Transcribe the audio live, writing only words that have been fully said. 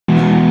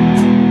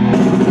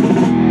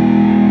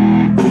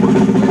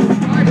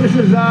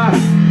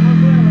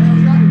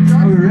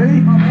Are we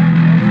ready?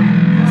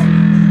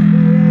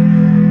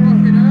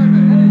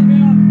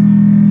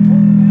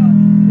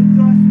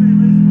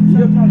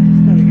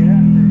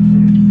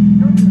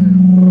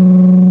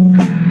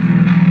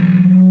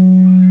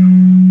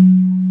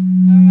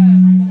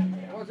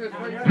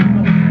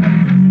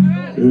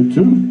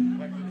 Two.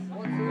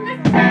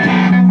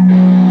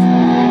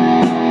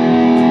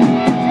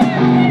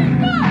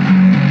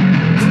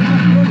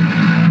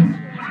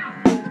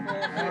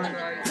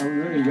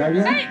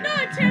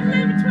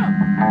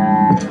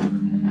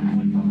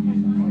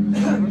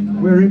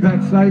 We're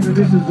Impact State, and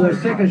this is the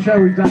second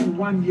show we've done in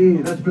 1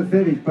 year. That's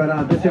pathetic, but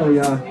that's how we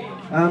are.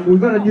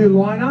 We've got a new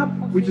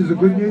lineup, which is the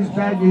good news.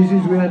 Bad news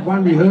is we had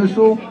one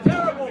rehearsal,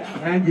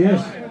 and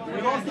yes,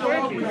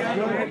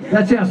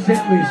 that's our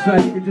set list, so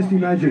you can just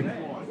imagine.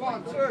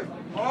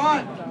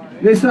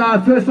 This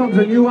first song's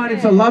a new one.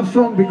 It's a love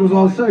song because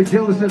I was so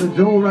jealous that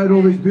Adele wrote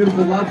all these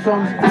beautiful love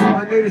songs.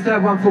 I needed to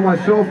have one for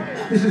myself.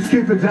 This is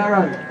Cupid's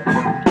Arrow.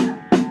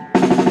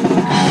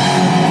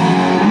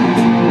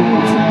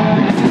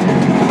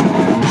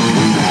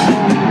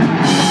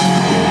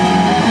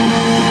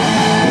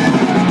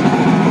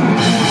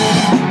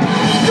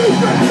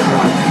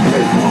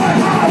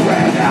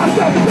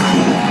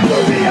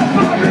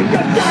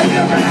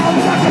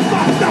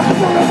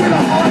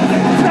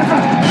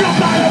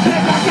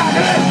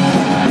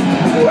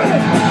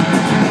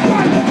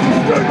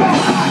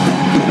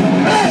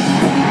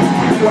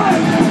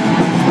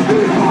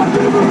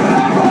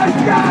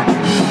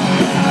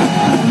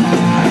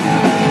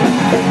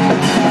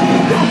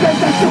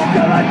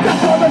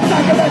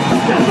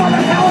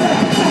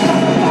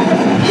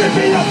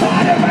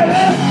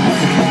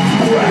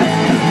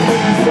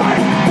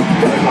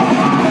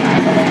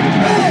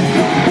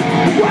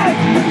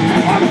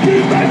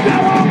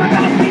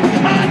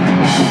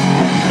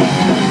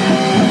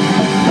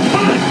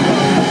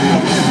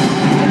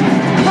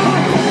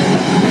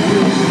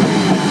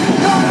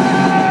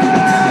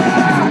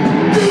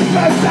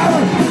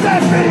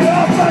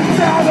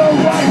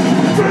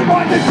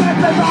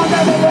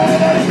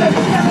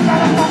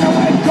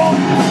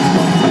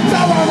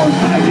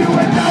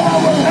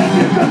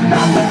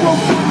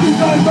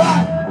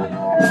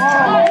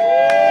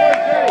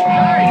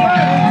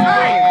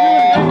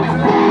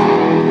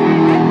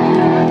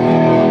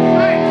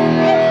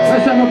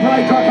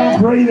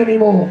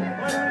 Anymore.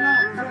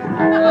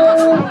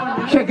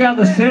 Check out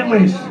the set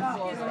list.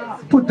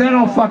 Put that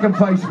on fucking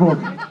Facebook.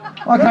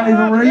 I can't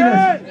even read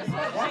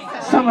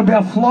it. Something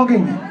about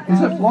flogging.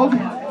 Is it flog?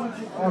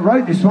 I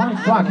wrote this song.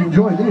 Fuck,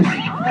 enjoy this.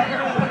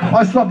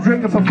 I stopped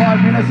drinking for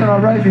 5 minutes and I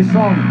wrote this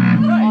song.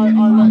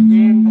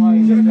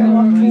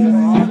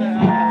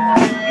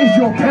 Is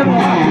your pedal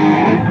up?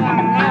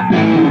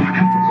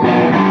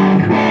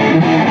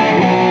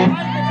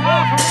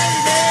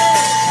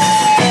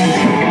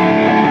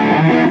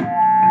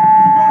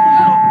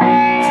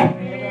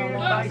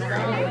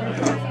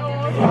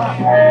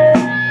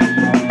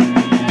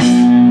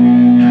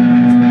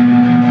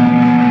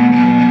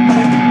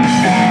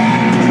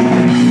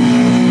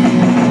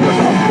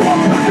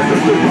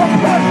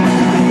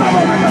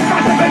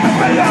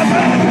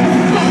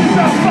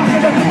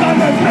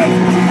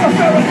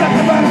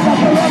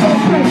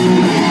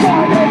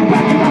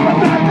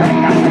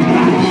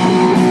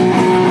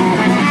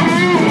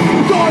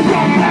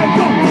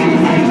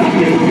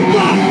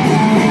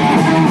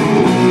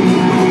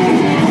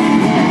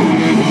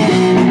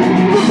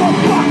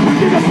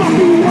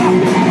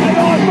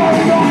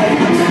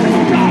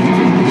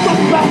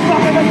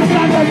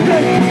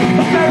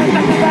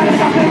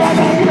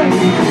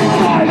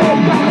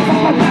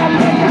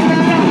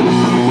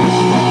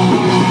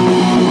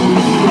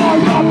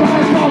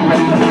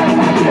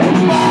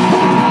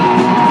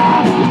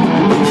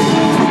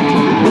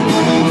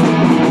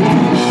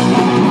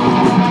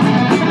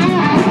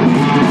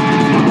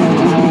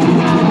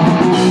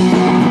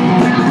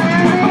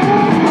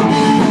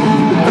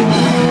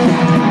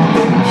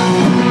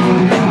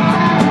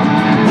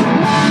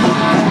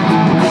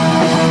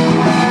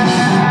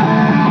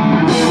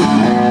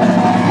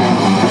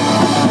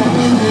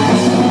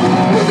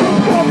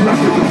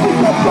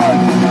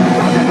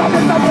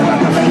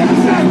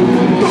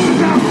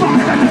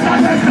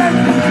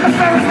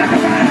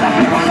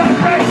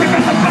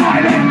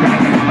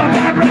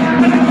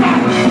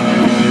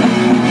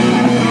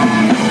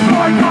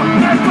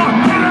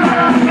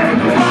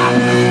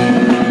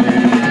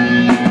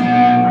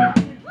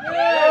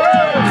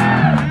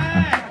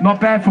 Not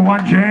bad for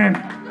one jam.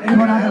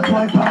 Anyone know how to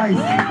play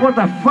bass? What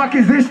the fuck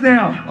is this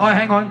now? Oh,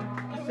 hang on.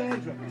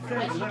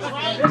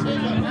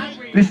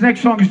 This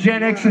next song is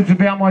Gen X. It's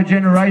about my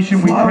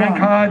generation. We drank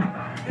hard.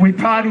 We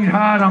partied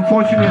hard.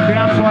 Unfortunately, the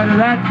downside of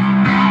that,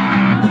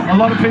 a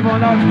lot of people I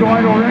know have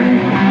died already.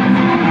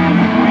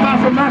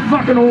 Apart from that,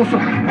 fucking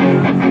awesome.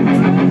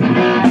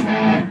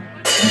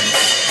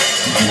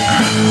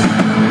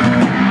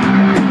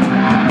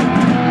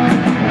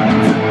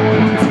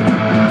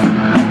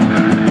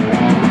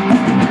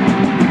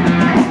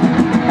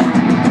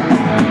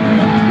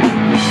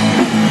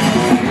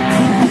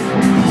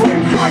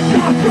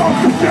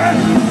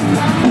 Death!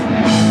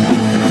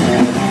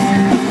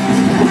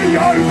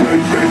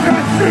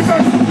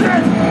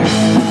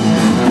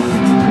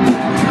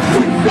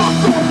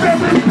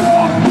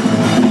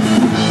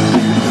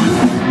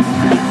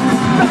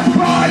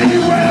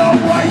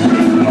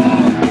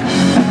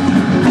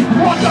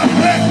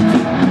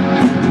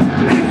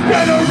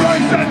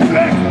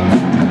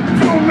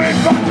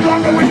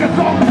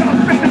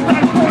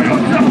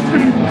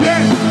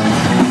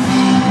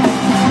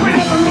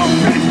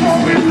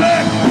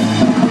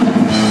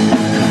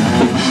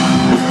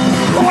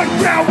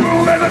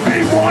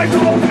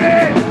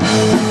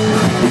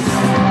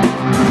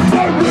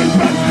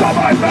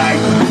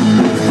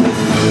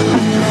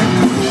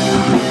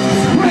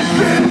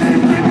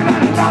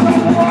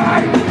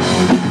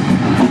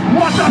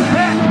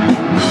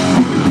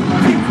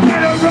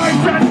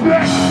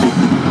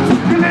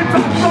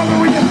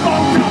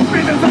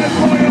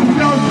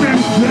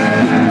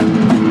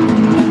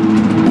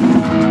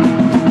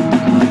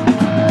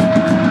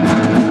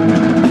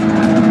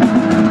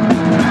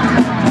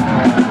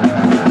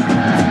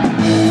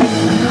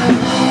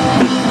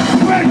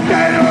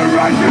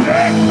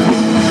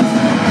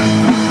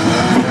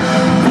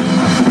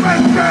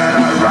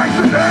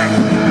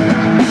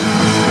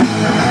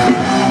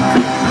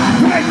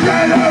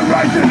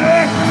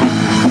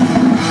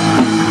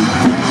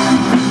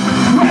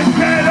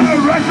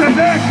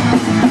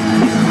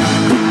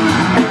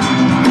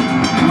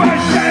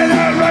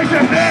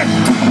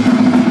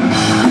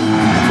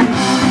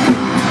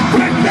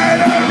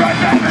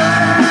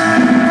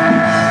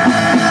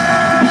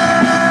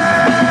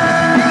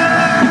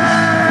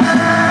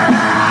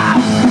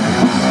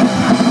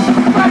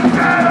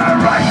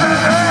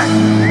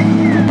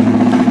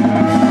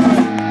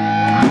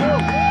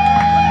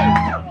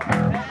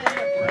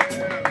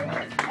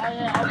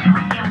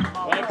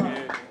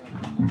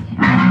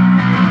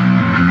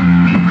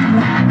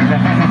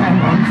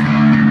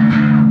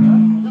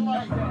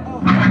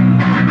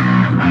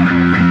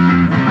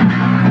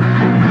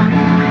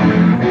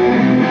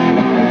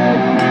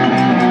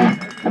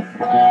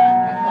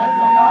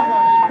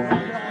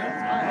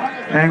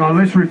 Hang on,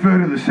 let's refer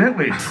to the set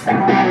list.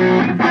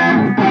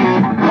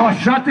 Oh,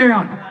 shut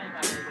down.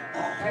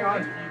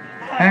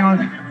 Hang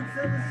on.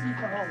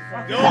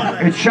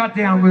 It's shut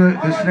down with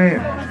the snare.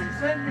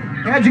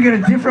 How'd you get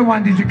a different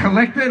one? Did you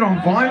collect it on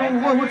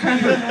vinyl? What's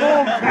happened?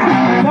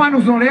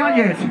 Vinyl's not out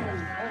yet. Is it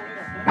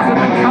the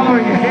colour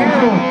of your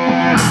hair or?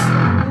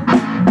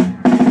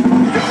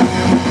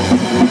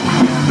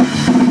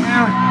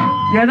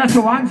 Yeah, that's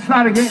the one.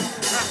 Start again.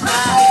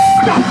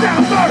 Shut down,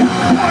 bro!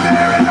 I'm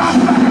here enough!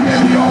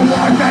 Give me your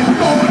wife and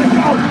go and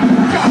go!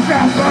 Shut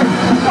down, bro!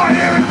 I'm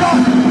here and go!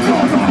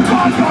 You're not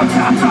gone, you're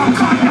shut down,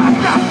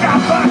 shut down,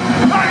 bro!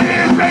 I'm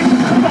here and drink!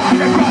 I'm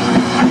here and go!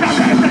 I got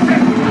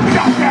everything!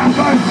 Shut down,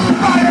 bro!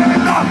 I'm here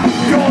and go!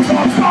 You're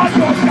not gone,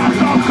 you're shut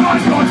down,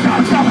 you're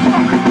shut down,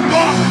 fucking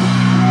fuck!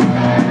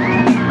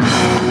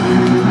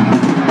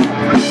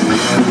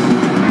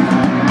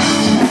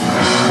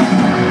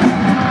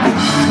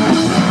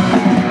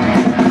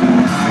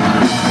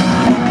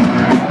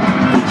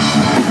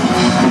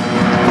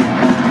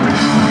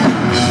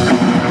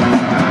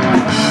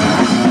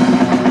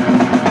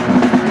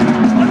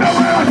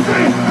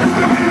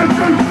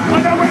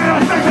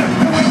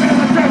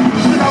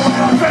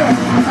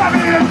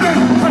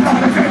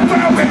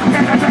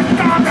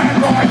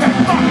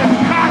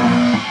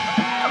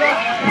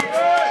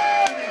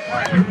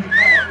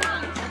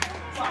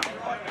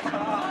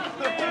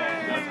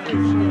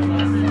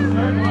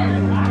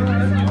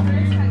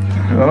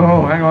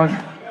 Oh, hang on.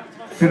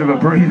 Bit of a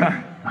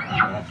breather.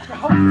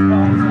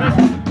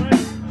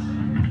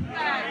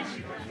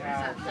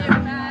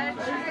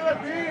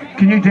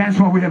 Can you dance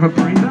while we have a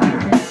breather?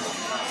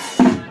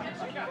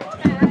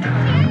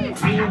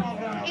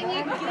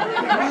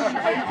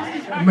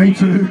 Me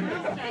too.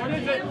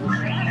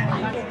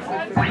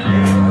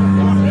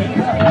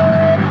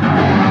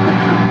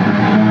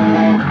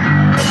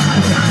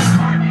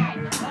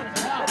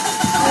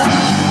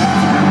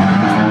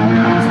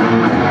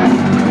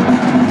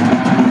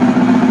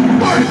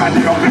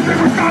 The only thing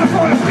we can't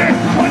afford is this. I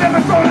never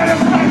thought I'd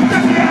ever stop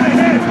getting me out of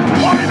here.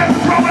 I remember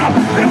growing up,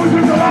 it was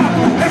with the laugh.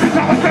 Every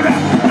time I said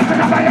that,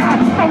 nothing up my ass.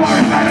 I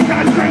worry that I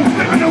got a dream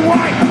slipping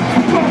away.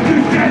 Talk to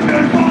dead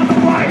men on the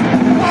way.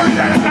 Worry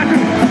that I got you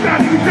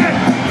standing dead.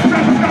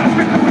 Never got a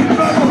picture with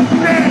verbal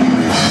dead.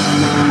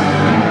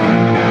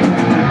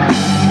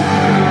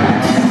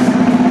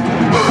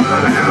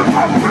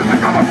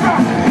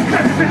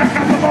 Everything I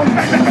got the most,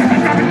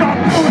 they got me done.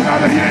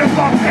 Another year,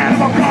 fuck,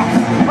 animal block.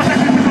 I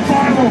think this is the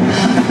Bible.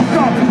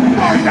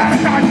 Worry that a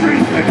country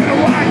slipping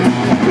away.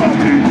 Talk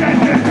to dead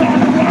men on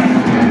the way.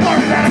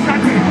 Worry that a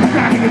country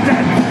dragging the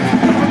dead.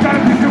 Someone's got a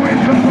picture with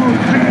verbal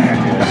dead.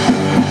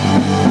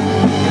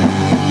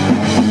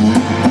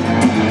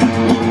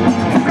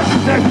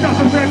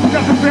 Just a sec. A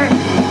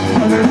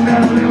little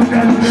dead, a little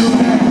dead, a little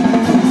dead.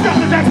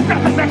 Just a sec,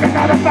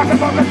 another fucking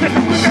fucking sick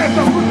of dead,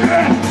 so good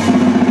dead.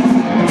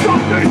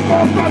 Just these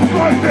balls on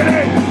close it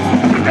in.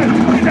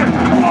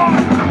 One.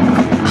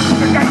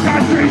 The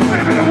country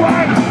slipping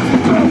away.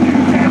 Well, you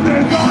dead,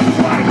 there's on the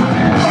way.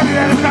 Worry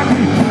that a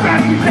country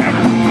dragging the dead.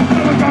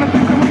 Someone's got a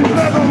picture with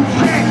verbal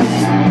shit.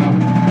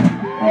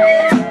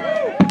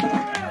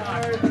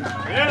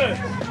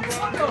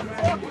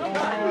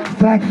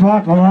 Thank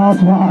fuck, the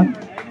last one.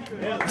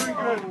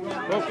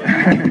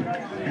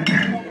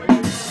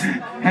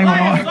 Hang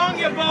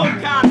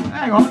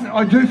on,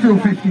 I do feel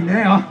 50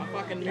 now.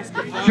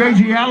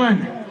 Gigi Allen,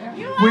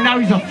 we know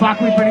he's a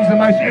fuckwit, but he's the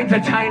most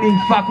entertaining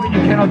fuckwit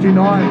you cannot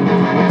deny.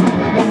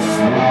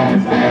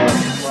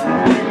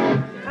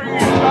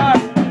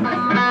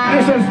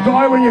 This is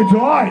Die When You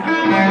Die.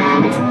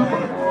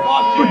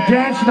 Good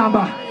dance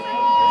number.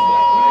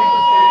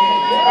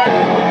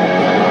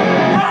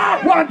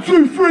 1,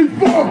 2, 3,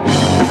 4.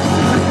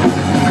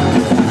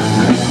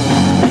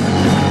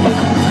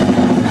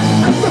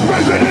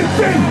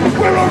 Presidency,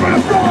 we're over the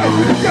fly.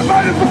 You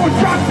voted for a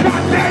Trump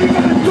cut, now you're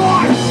gonna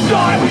die.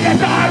 Die when you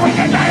die, when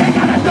you die, you're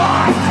gonna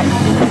die.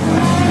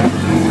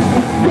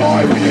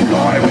 Die when you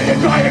die, when you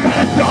die, you're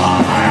gonna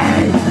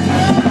die.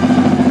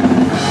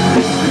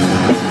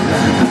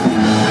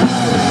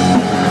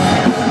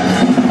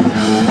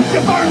 You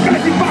voted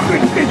crazy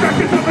fucking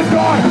distractions of a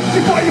die.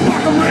 You thought you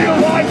fucking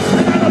realize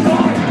another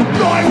lie.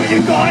 Die when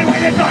you die, when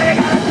you die, you're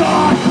gonna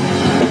die.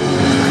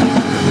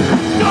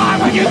 Die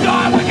when you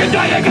die,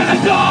 you're gonna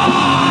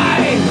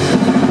die!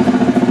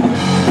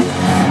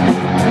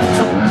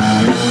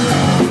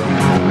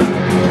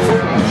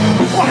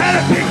 I had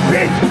a big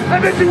bitch, and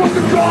then she wants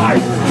to die!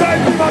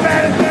 Came to my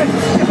man and said,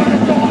 you're gonna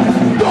die!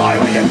 Die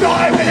when you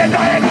die, you're gonna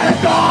die!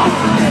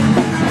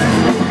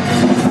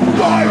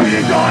 Die when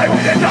you die,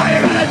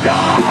 you're gonna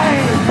die!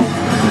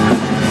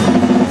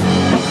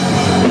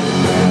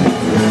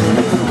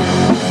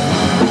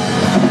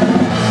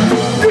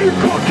 You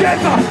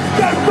cockheader!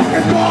 Don't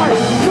fucking die!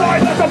 Die,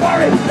 not to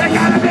worry! They're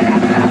gonna be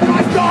out there!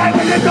 Die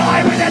when you die,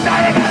 you're gonna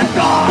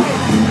die!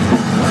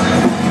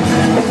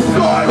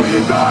 Die when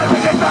you die,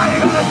 you're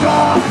gonna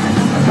die!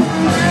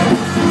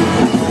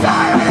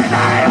 Die when you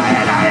die,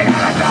 you're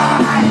gonna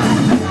die!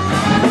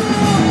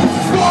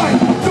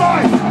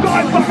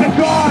 Die, fucking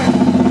die!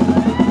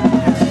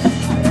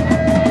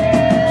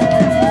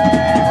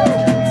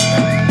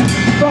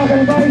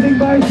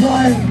 bass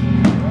playing.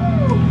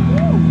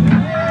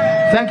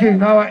 Thank you.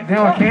 Now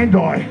I can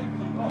die.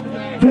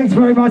 Thanks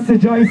very much to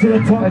Jason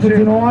and Tom for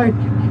tonight.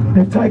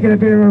 They've taken a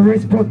bit of a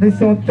risk putting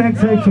this on.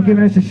 Thanks heaps for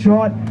giving us a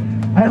shot.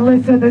 And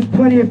listen, there's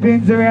plenty of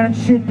bins around and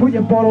shit. Put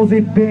your bottles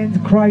in bins,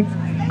 crates,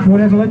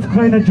 whatever. Let's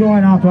clean the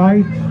joint up,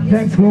 eh?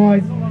 Thanks,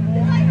 guys.